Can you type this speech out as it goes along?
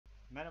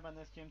Merhaba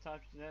Neskim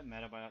takipçileri,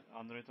 merhaba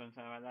Android oyun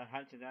severler,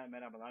 herkese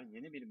merhabalar.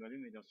 Yeni bir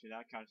bölüm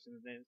videosuyla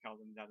karşınızdayız.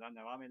 Kaldığımız yerden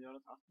devam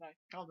ediyoruz. Aslında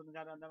kaldığımız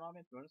yerden devam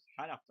etmiyoruz.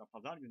 Her hafta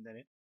pazar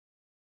günleri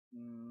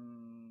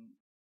hmm,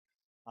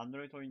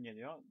 Android oyun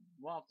geliyor.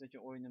 Bu haftaki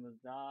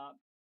oyunumuzda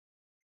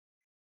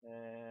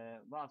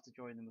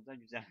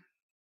güzel.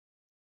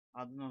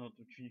 Adını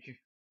unuttum çünkü.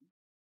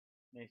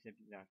 Neyse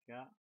bir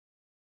dakika.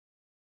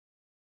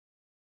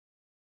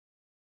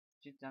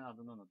 Cidden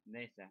adını unuttum.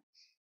 Neyse.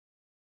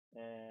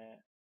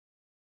 Ee,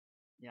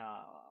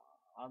 ya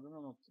adını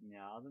unuttum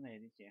ya. Adı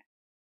neydi ki?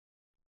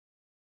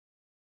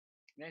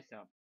 Neyse.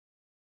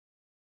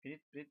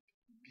 Brit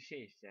bir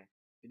şey işte.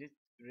 Brit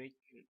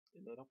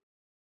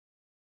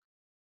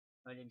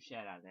öyle bir şey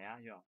herhalde ya.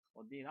 Yok.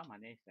 O değil ama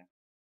neyse.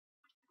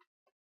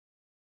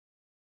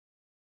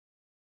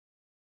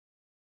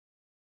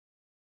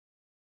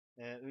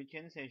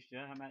 Ülkeni seç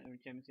diyor. Hemen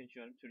ülkemi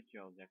seçiyorum.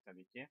 Türkiye olacak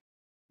tabii ki.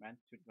 Ben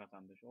Türk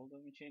vatandaşı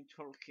olduğum için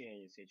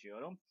Türkiye'yi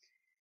seçiyorum.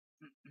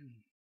 Türkiye.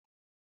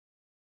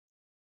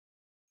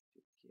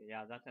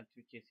 Ya zaten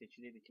Türkiye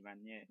seçiliydi ki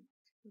ben niye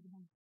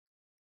tıkladım?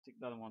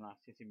 Tıkladım ona.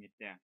 Sesim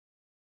gitti.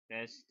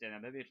 Test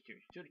deneme bir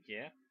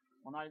Türkiye.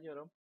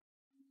 Onaylıyorum.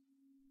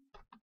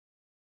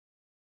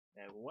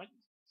 What?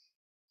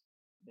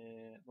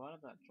 Bu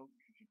arada çok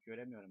küçük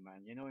göremiyorum ben.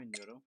 Yeni oyun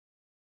diyorum.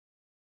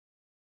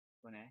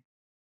 Bu ne?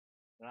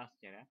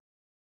 Rastgele.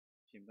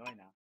 Şimdi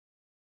oyna.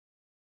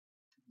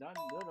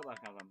 Dur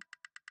bakalım.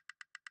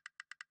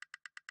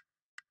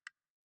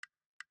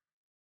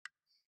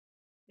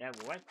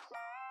 Evet.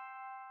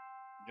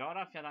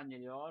 Coğrafyadan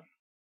geliyor.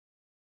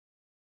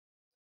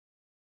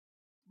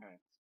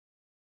 Evet.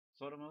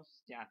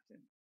 Sorumuz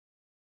gelsin.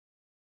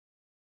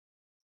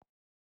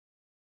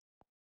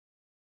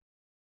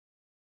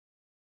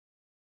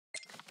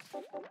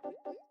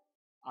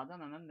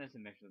 Adana'nın nesi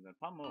meşhurdur?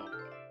 Pamuğu.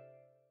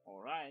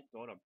 Alright,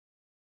 doğru.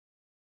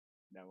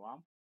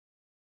 Devam.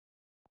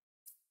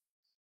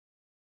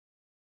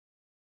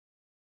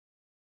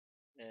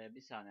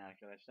 Bir saniye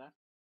arkadaşlar.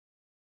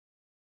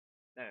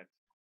 Evet.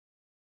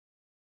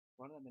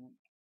 Bu arada benim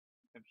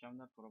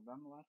yapacağımda problem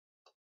mi var?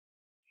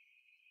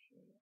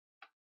 Şöyle,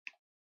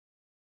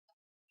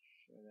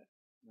 şöyle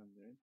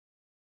döndüreyim.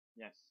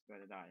 Yes,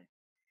 böyle daha iyi.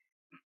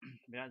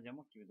 Biraz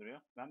yamuk gibi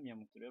duruyor. Ben mi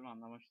yamuk duruyorum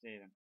anlamış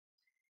değilim.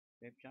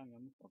 Webcam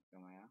yamuk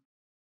bakıyor ama ya.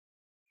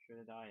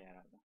 Şöyle daha iyi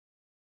herhalde.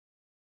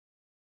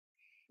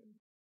 Şöyle,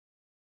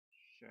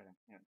 şöyle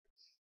evet.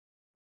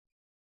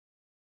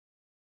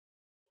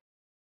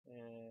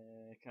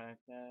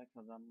 Karakter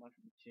kazanmak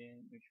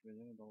için 3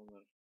 bölümü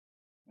doldur.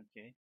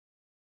 Okey.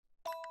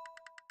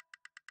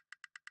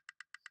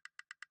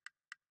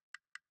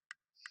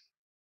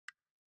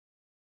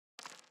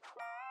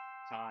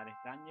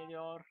 Tarihten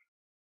geliyor.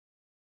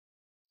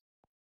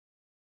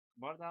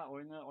 Bu arada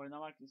oyunu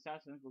oynamak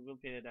isterseniz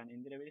Google Play'den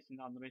indirebilirsiniz.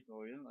 Android bir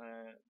oyun.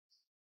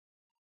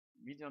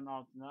 Videonun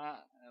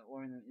altına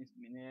oyunun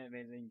ismini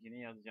ve linkini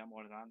yazacağım.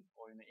 Oradan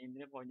oyunu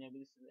indirip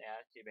oynayabilirsiniz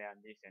eğer ki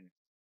beğendiyseniz.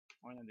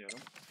 Oyna diyorum.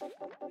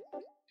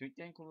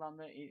 Türklerin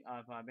kullandığı ilk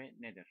alfabe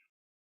nedir?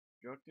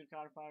 Göktürk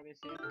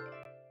alfabesi.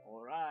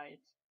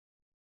 Alright.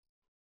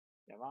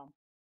 Devam.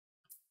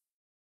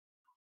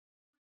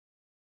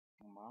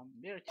 Tamam.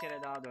 Bir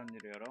kere daha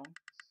döndürüyorum.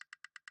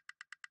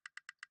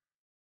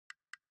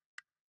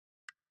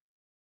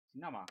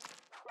 Sinema.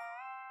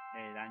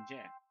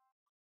 Eğlence.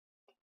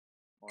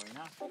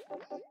 Oyna.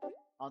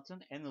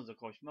 Atın en hızlı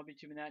koşma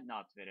biçimine ne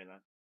ad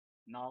verilir?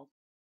 Nal.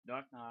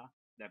 4 nala.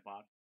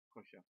 Depar.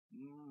 Koşu.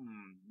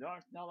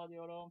 4 nala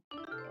diyorum.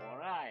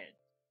 Alright.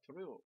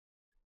 True.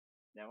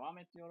 Devam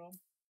ediyorum.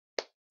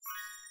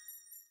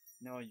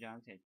 Ne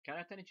olacağını seç.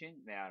 Karakter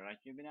için veya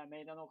rakibine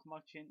meydan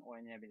okumak için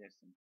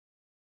oynayabilirsin.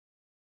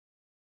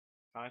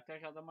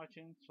 Karakter kazanmak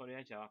için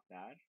soruya cevap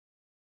ver.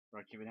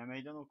 Rakibine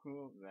meydan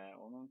oku ve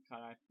onun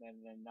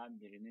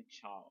karakterlerinden birini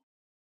çal.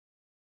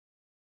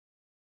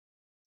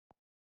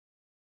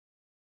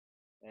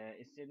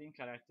 İstediğin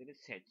karakteri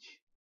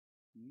seç.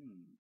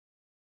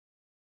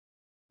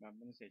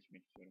 Ben bunu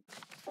seçmek istiyorum.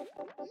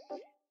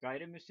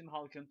 Gayrimüslim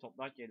halkın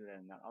toprak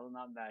gelirlerinden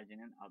alınan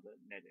verginin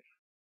adı nedir?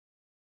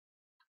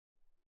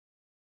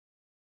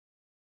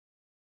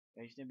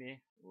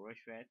 Ecnebi,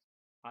 rüşvet,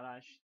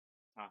 haraç,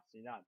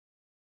 tahsilat,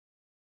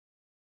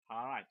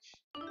 haraç.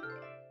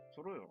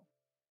 True.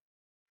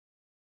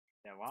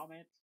 Devam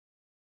et.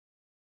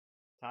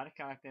 Tarih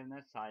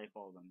karakterine sahip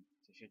oldun.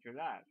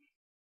 Teşekkürler.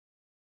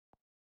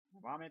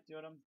 Devam et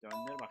diyorum.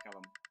 Döndür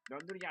bakalım.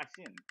 Döndür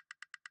gelsin.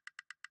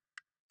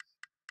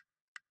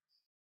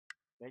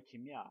 Ve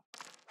kimya.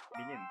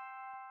 Bilim.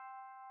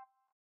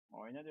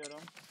 Oyna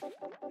diyorum.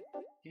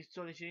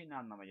 Histoloji ne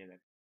anlama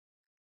gelir?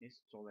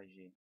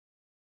 Histoloji.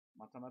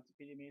 Matematik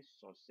bilimi,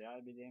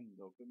 sosyal bilim,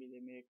 doku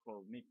bilimi,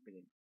 kozmik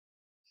bilim.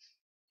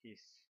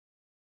 His.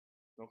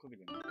 Doku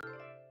bilimi.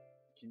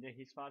 İçinde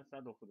his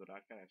varsa dokudur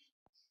arkadaş.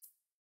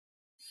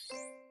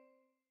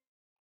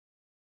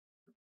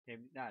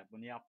 Tebrikler,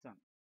 bunu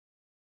yaptın.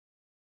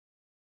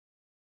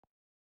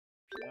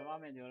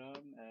 Devam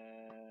ediyorum.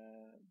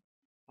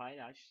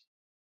 Paylaş.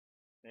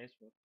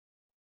 Facebook.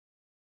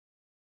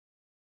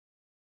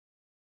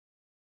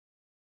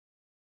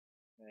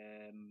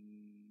 Eee,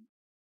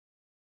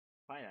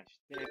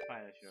 Paylaş. Direkt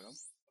paylaşıyorum.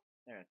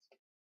 Evet.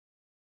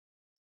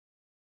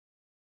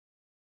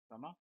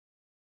 Tamam.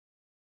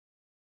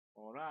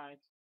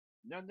 Alright.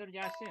 Döndür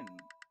gelsin.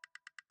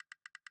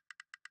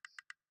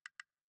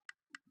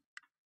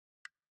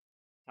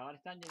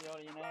 Tarihten geliyor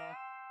yine.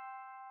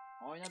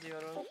 Oyna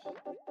diyoruz.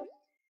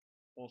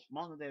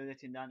 Osmanlı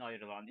Devleti'nden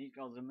ayrılan ilk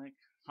azınlık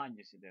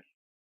hangisidir?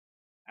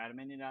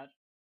 Ermeniler,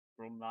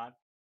 Rumlar,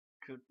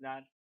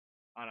 Kürtler,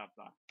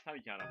 Araplar.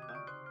 Tabii ki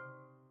Araplar.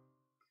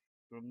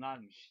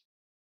 Rumlarmış.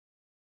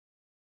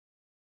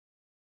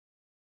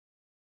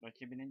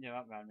 Rakibinin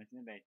cevap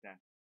vermesini bekle.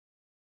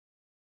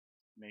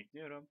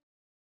 Bekliyorum.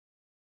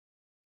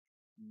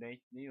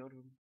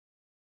 Bekliyorum.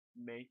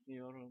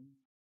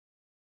 Bekliyorum.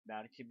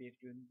 Belki bir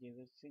gün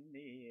gelirsin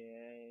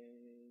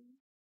diye.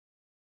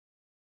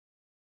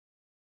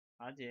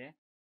 Hadi.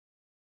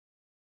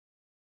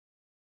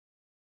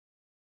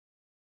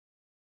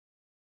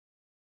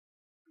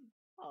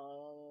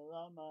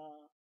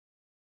 Ağlama.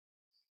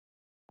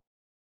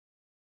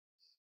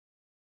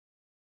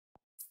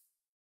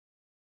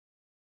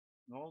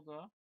 Ne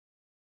oldu?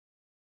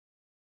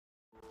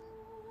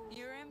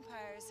 Your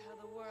empire is how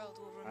the world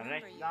will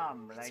remember you.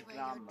 Reklam, It's where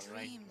your reklam,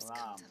 dreams come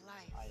reklam. to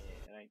life.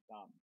 Hayır,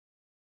 reklam.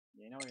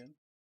 Yeni oyun.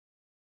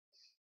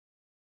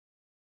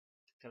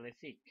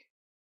 Klasik.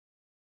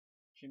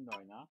 Şimdi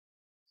oyna.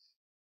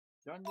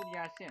 Döndür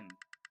gelsin.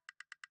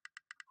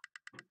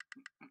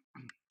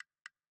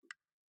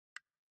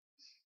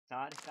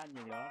 Tarihten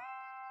geliyor.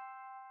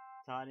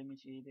 Tarihim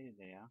hiç iyi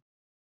değildi ya.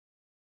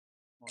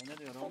 Oyna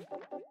diyorum.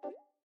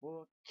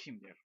 Bu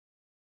kimdir?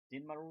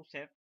 Dilma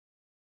Rousseff,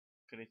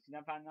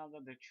 Cristina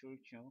Fernanda de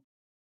Churchill,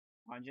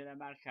 Angela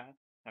Merkel.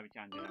 Tabii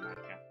ki Angela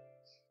Merkel.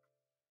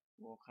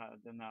 Bu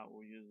kadına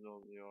uyuz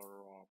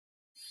oluyor.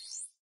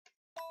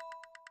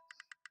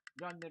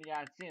 Döndür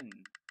gelsin.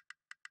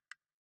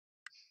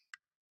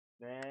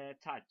 Ve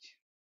taç.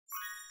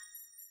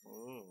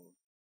 Oo.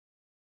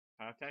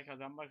 Karakter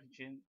kazanmak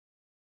için,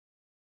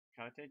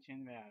 karakter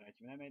için veya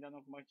rakibine meydan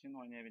okumak için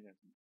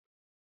oynayabilirsin.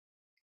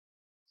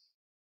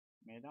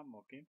 Meydan mı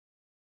okuyayım?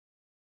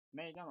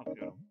 Meydan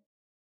okuyorum.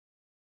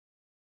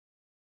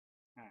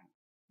 Ha,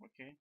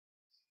 okey.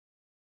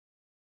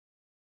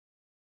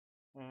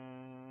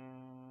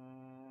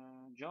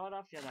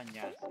 Coğrafyadan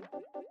gelsin.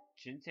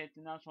 Çin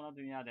Seddi'nden sonra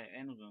dünyada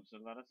en uzun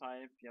sırlara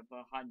sahip yapı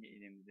hangi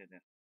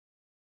ilimizdedir?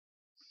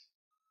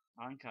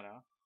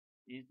 Ankara,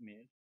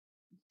 İzmir,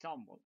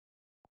 İstanbul.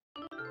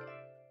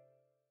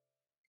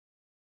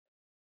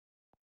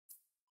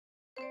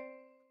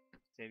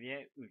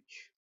 Seviye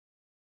 3.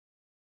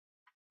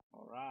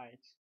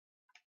 Alright.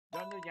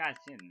 Döndür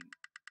gelsin.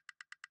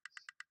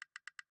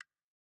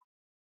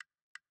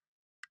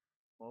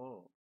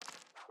 Oo.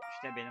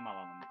 İşte benim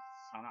alanım.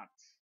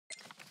 Sanat.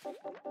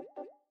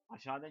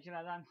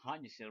 Aşağıdakilerden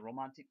hangisi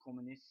romantik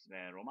komünist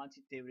ve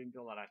romantik devrimci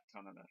olarak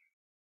tanınır?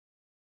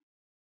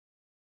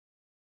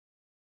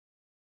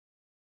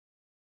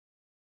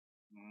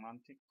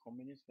 Romantik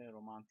komünist ve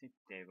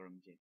romantik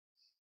devrimci.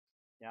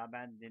 Ya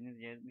ben Deniz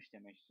Gezmiş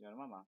demek istiyorum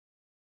ama.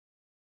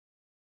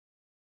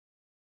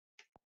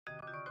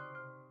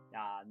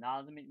 Ya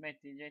Nazım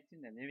Hikmet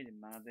diyecektin de ne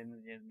bileyim bana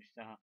Deniz Gezmiş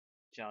daha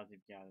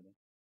cazip geldi.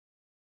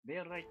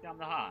 Bir reklam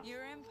daha.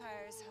 Your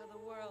empire is how the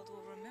world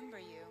will remember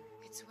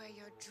you. It's where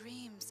your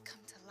dreams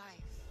come to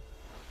life.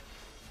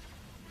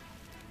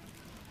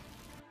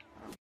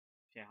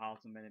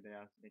 Haltın beni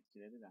biraz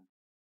etkiledi de.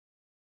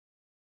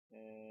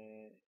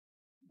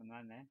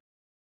 Bunlar ne?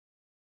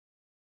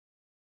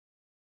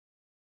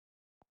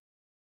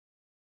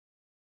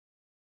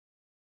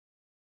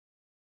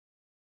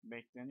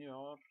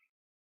 Bekleniyor.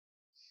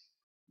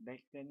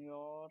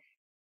 Bekleniyor.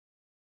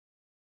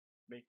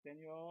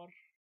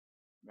 Bekleniyor.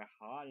 Ve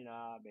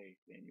hala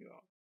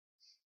bekleniyor.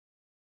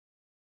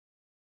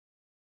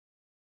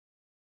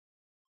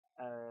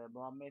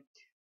 Muhammed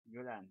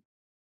Gülen.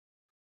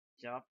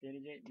 Cevap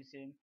verecek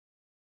misin?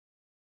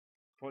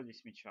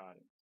 Polis mi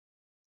çağırın?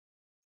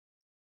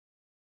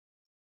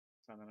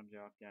 Sanırım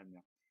cevap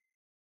gelmiyor.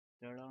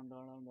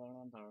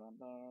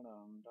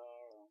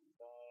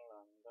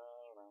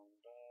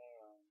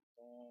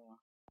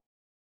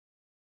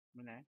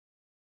 Bu ne?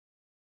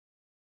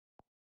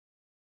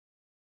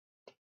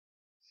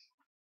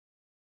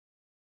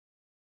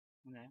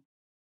 Bu ne?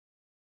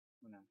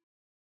 Bu ne?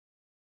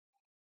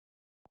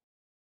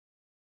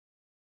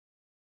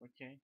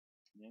 Okey.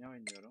 Yeni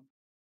oynuyorum.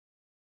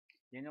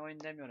 Yeni oyun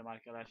demiyorum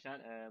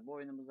arkadaşlar. Bu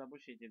oyunumuz da bu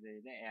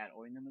şekildeydi. Eğer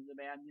oyunumuzu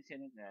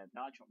beğendiyseniz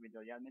daha çok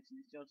video gelmesini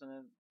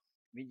istiyorsanız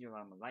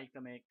videolarımı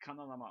likelamayı,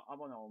 kanalıma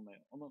abone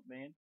olmayı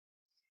unutmayın.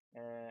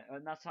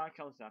 Önden sağ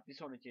kalırsa bir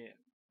sonraki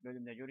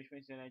bölümde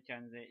görüşmek üzere.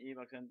 Kendinize iyi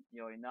bakın.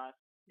 İyi oyunlar,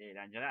 iyi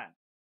eğlenceler.